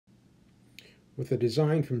with a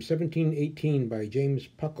design from 1718 by James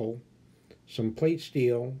Puckle, some plate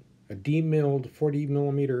steel, a demilled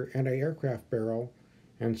 40mm anti-aircraft barrel,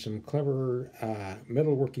 and some clever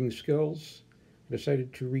metalworking skills, I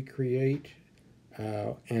decided to recreate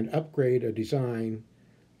and upgrade a design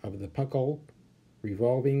of the Puckle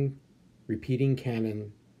revolving repeating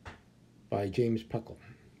cannon by James Puckle.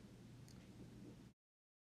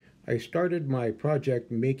 I started my project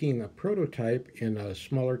making a prototype in a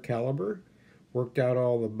smaller caliber, worked out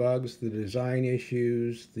all the bugs, the design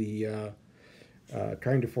issues, the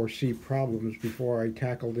trying to foresee problems before I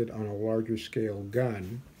tackled it on a larger scale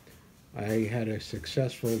gun. I had a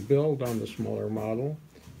successful build on the smaller model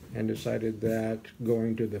and decided that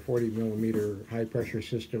going to the 40mm high pressure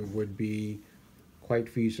system would be quite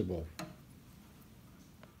feasible.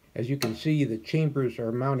 As you can see, the chambers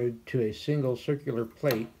are mounted to a single circular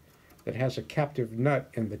plate that has a captive nut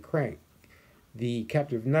in the crank. The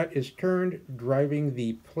captive nut is turned, driving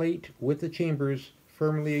the plate with the chambers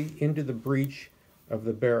firmly into the breech of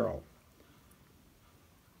the barrel.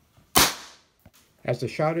 As the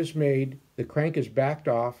shot is made, the crank is backed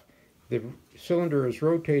off, the cylinder is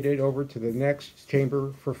rotated over to the next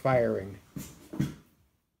chamber for firing.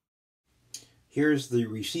 Here's the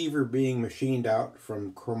receiver being machined out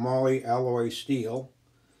from chromoly alloy steel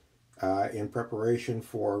in preparation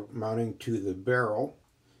for mounting to the barrel.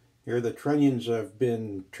 Here the trunnions have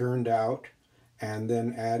been turned out and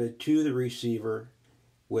then added to the receiver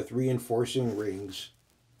with reinforcing rings.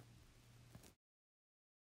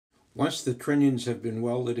 Once the trunnions have been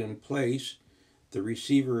welded in place, the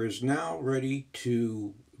receiver is now ready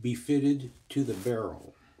to be fitted to the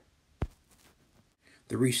barrel.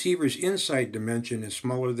 The receiver's inside dimension is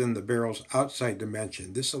smaller than the barrel's outside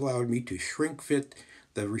dimension. This allowed me to shrink fit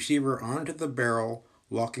the receiver onto the barrel,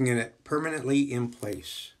 locking it permanently in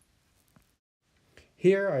place.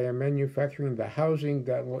 Here I am manufacturing the housing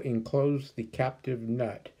that will enclose the captive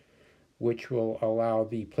nut, which will allow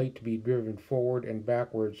the plate to be driven forward and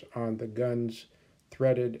backwards on the gun's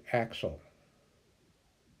threaded axle.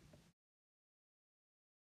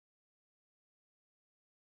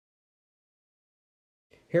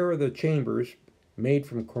 Here are the chambers made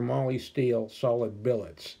from chromoly steel solid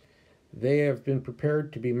billets. They have been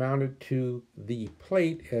prepared to be mounted to the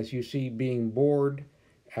plate, as you see being bored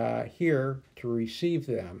here to receive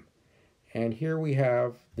them. And here we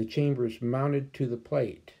have the chambers mounted to the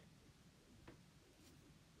plate.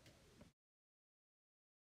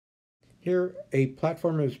 Here a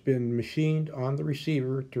platform has been machined on the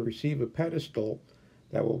receiver to receive a pedestal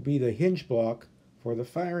that will be the hinge block for the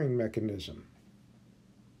firing mechanism.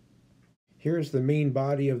 Here is the main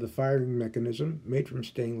body of the firing mechanism made from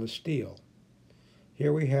stainless steel.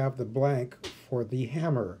 Here we have the blank for the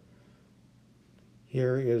hammer.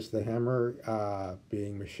 Here is the hammer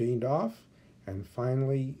being machined off, and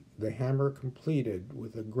finally the hammer completed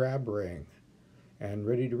with a grab ring and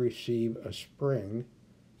ready to receive a spring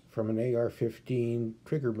from an AR-15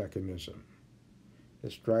 trigger mechanism.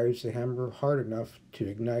 This drives the hammer hard enough to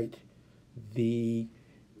ignite the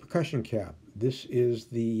percussion cap. This is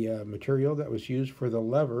the material that was used for the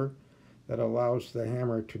lever that allows the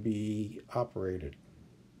hammer to be operated.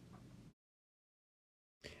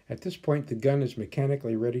 At this point, the gun is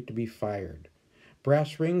mechanically ready to be fired.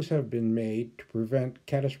 Brass rings have been made to prevent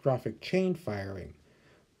catastrophic chain firing,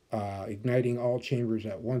 igniting all chambers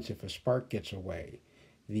at once if a spark gets away.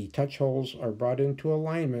 The touch holes are brought into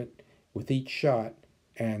alignment with each shot,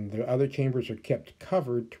 and the other chambers are kept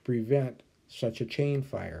covered to prevent such a chain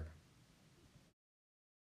fire.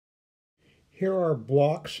 Here are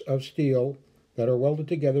blocks of steel that are welded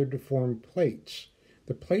together to form plates.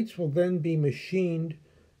 The plates will then be machined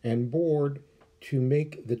and bored to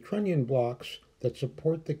make the trunnion blocks that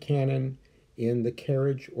support the cannon in the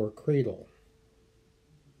carriage or cradle.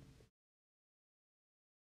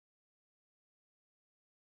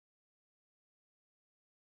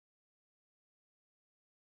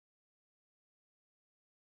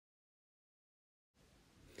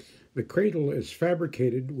 The cradle is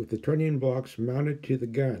fabricated with the trunnion blocks mounted to the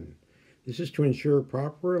gun. This is to ensure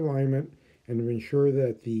proper alignment and to ensure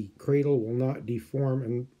that the cradle will not deform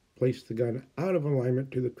and place the gun out of alignment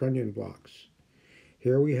to the trunnion blocks.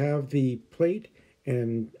 Here we have the plate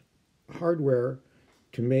and hardware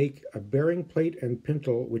to make a bearing plate and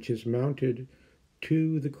pintle, which is mounted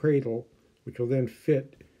to the cradle, which will then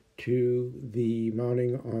fit to the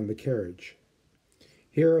mounting on the carriage.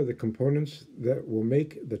 Here are the components that will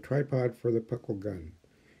make the tripod for the Puckle gun.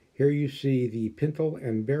 Here you see the pintle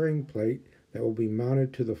and bearing plate that will be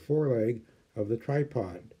mounted to the foreleg of the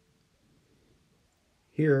tripod.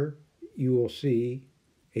 Here you will see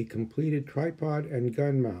a completed tripod and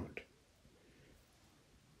gun mount.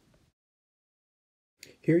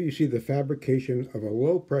 Here you see the fabrication of a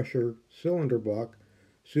low-pressure cylinder block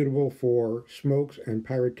suitable for smokes and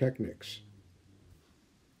pyrotechnics.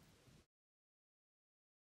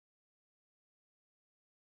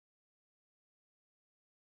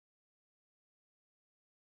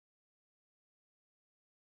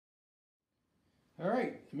 All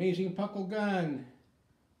right, amazing Puckle Gun,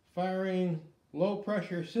 firing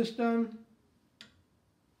low-pressure system.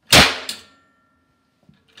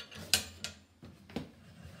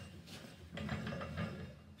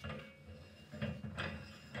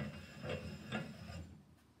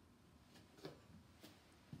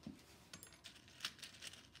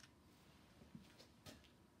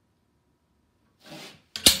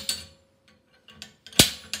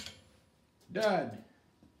 Done.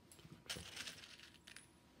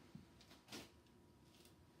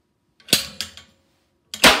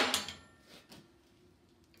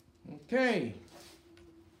 Okay.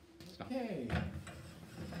 Okay.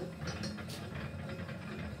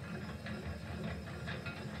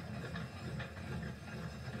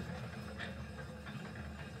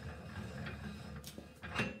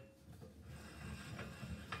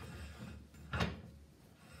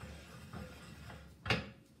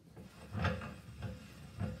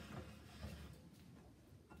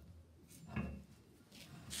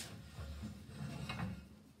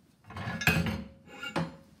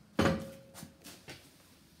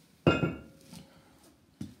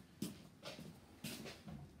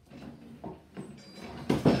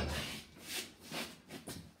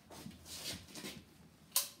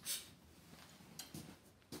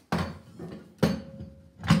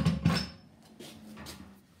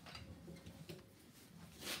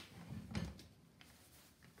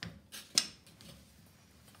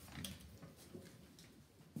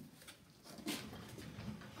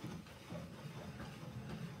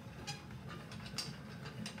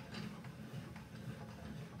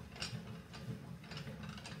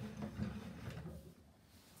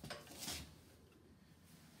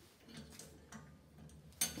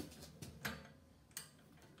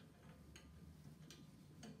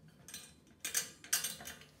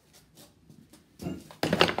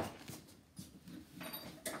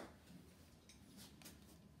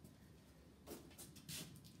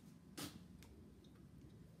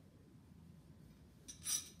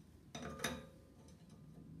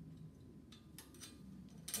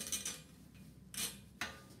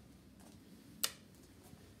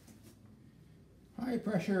 High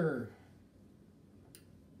pressure.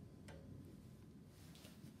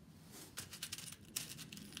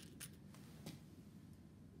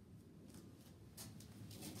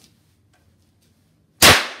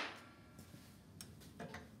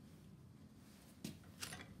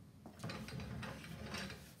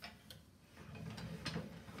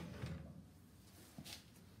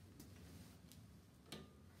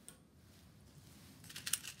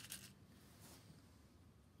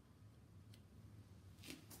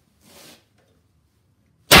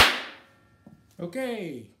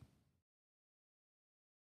 Okay.